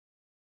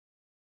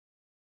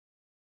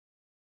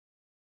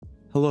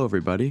Hello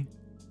everybody,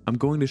 I'm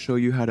going to show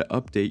you how to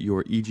update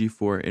your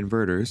EG4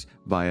 inverters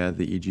via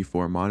the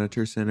EG4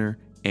 Monitor Center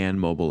and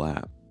mobile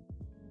app.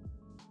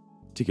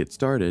 To get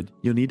started,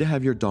 you'll need to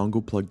have your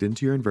dongle plugged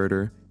into your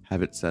inverter,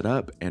 have it set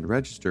up and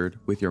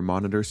registered with your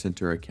Monitor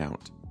Center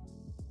account.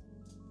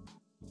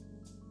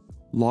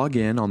 Log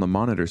in on the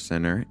Monitor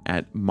Center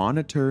at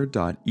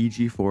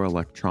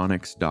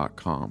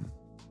monitor.eg4electronics.com.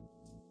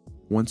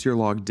 Once you're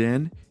logged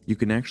in, you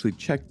can actually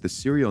check the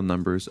serial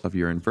numbers of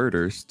your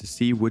inverters to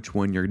see which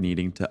one you're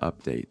needing to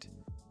update.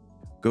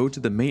 Go to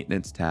the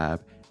Maintenance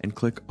tab and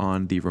click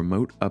on the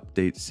Remote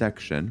Update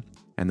section,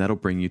 and that'll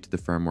bring you to the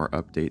Firmware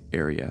Update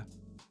area.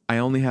 I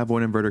only have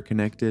one inverter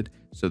connected,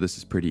 so this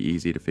is pretty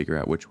easy to figure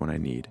out which one I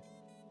need.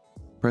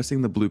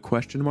 Pressing the blue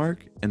question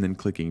mark and then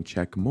clicking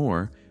Check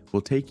More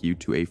will take you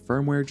to a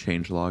firmware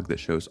changelog that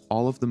shows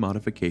all of the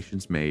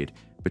modifications made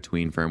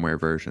between firmware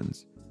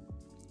versions.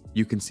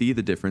 You can see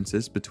the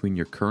differences between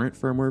your current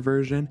firmware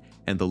version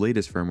and the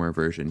latest firmware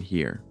version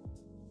here.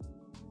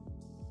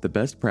 The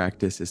best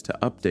practice is to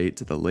update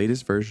to the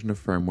latest version of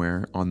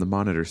firmware on the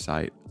monitor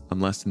site,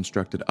 unless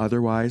instructed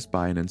otherwise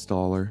by an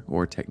installer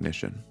or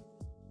technician.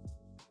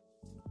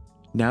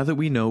 Now that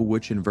we know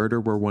which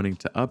inverter we're wanting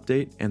to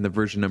update and the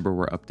version number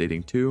we're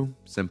updating to,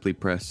 simply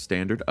press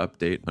Standard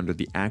Update under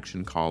the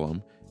Action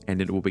column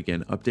and it will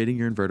begin updating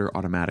your inverter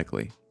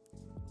automatically.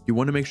 You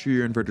want to make sure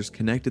your inverter is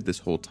connected this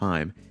whole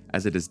time,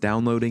 as it is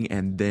downloading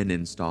and then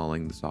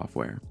installing the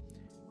software.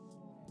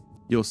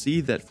 You'll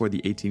see that for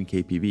the 18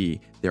 kPV,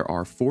 there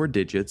are 4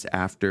 digits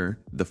after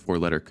the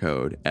 4-letter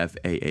code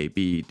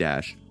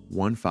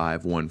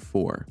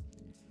FAAB-1514.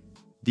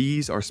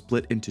 These are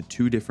split into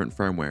 2 different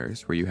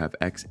firmwares, where you have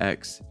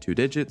XX, 2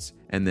 digits,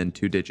 and then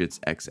 2 digits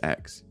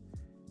XX.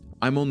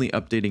 I'm only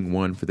updating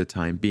one for the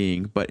time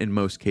being, but in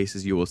most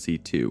cases you will see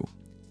 2.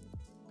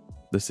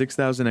 The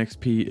 6000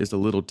 XP is a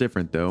little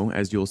different though,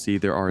 as you'll see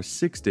there are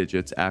 6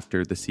 digits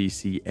after the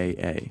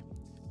CCAA.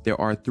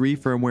 There are 3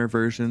 firmware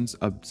versions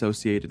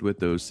associated with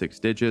those 6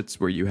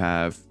 digits, where you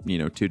have,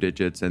 2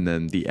 digits and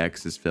then the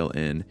X's fill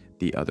in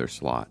the other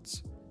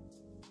slots.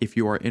 If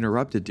you are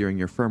interrupted during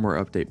your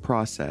firmware update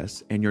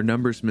process and your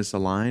numbers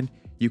misalign,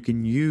 you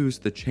can use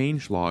the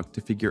changelog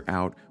to figure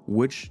out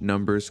which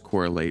numbers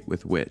correlate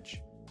with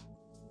which.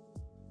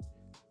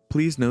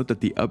 Please note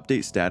that the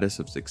update status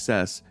of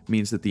success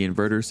means that the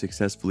inverter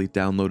successfully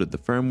downloaded the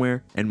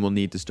firmware and will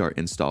need to start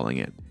installing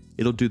it.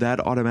 It'll do that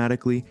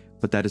automatically,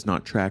 but that is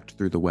not tracked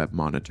through the web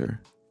monitor.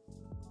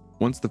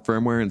 Once the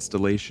firmware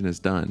installation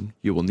is done,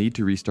 you will need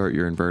to restart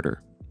your inverter.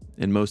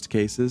 In most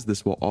cases,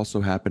 this will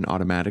also happen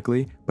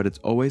automatically, but it's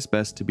always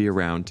best to be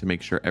around to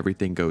make sure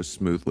everything goes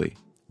smoothly.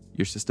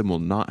 Your system will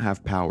not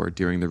have power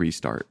during the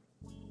restart.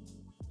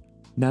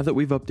 Now that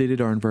we've updated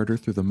our inverter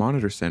through the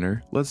Monitor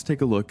Center, let's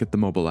take a look at the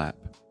mobile app.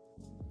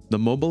 The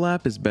mobile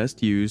app is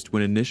best used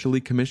when initially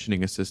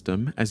commissioning a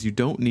system, as you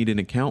don't need an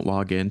account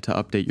login to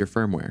update your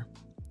firmware.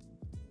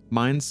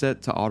 Mine's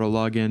set to auto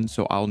login,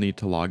 so I'll need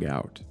to log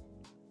out.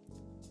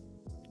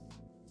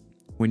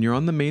 When you're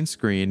on the main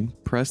screen,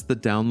 press the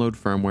Download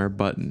Firmware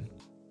button.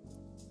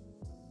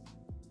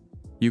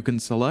 You can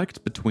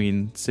select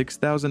between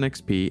 6000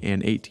 XP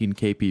and 18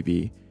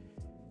 kPV,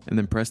 and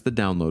then press the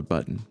Download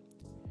button.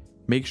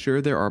 Make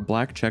sure there are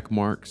black check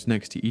marks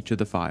next to each of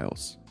the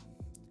files.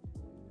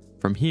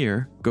 From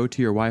here, go to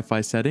your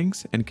Wi-Fi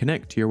settings and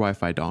connect to your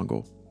Wi-Fi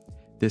dongle.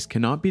 This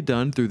cannot be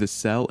done through the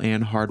cell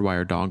and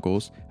hardwire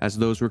dongles, as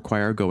those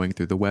require going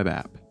through the web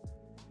app.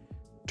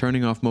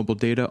 Turning off mobile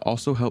data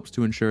also helps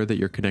to ensure that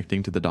you're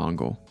connecting to the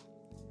dongle.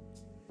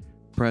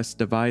 Press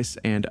Device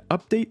and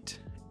Update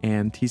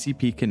and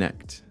TCP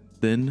Connect.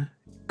 Then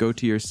go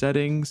to your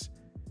settings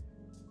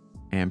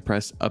and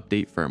press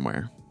Update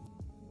Firmware.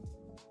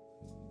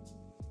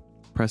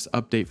 Press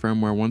Update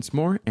Firmware once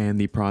more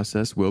and the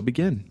process will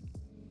begin.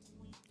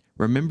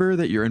 Remember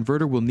that your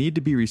inverter will need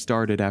to be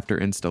restarted after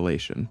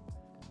installation.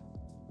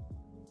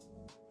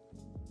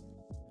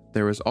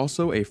 There is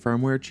also a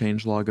firmware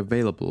changelog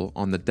available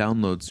on the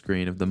download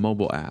screen of the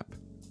mobile app.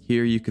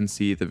 Here you can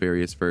see the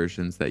various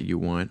versions that you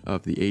want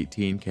of the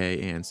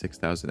 18K and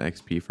 6000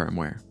 XP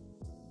firmware.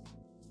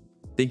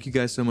 Thank you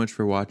guys so much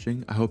for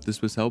watching. I hope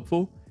this was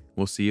helpful.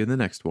 We'll see you in the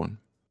next one.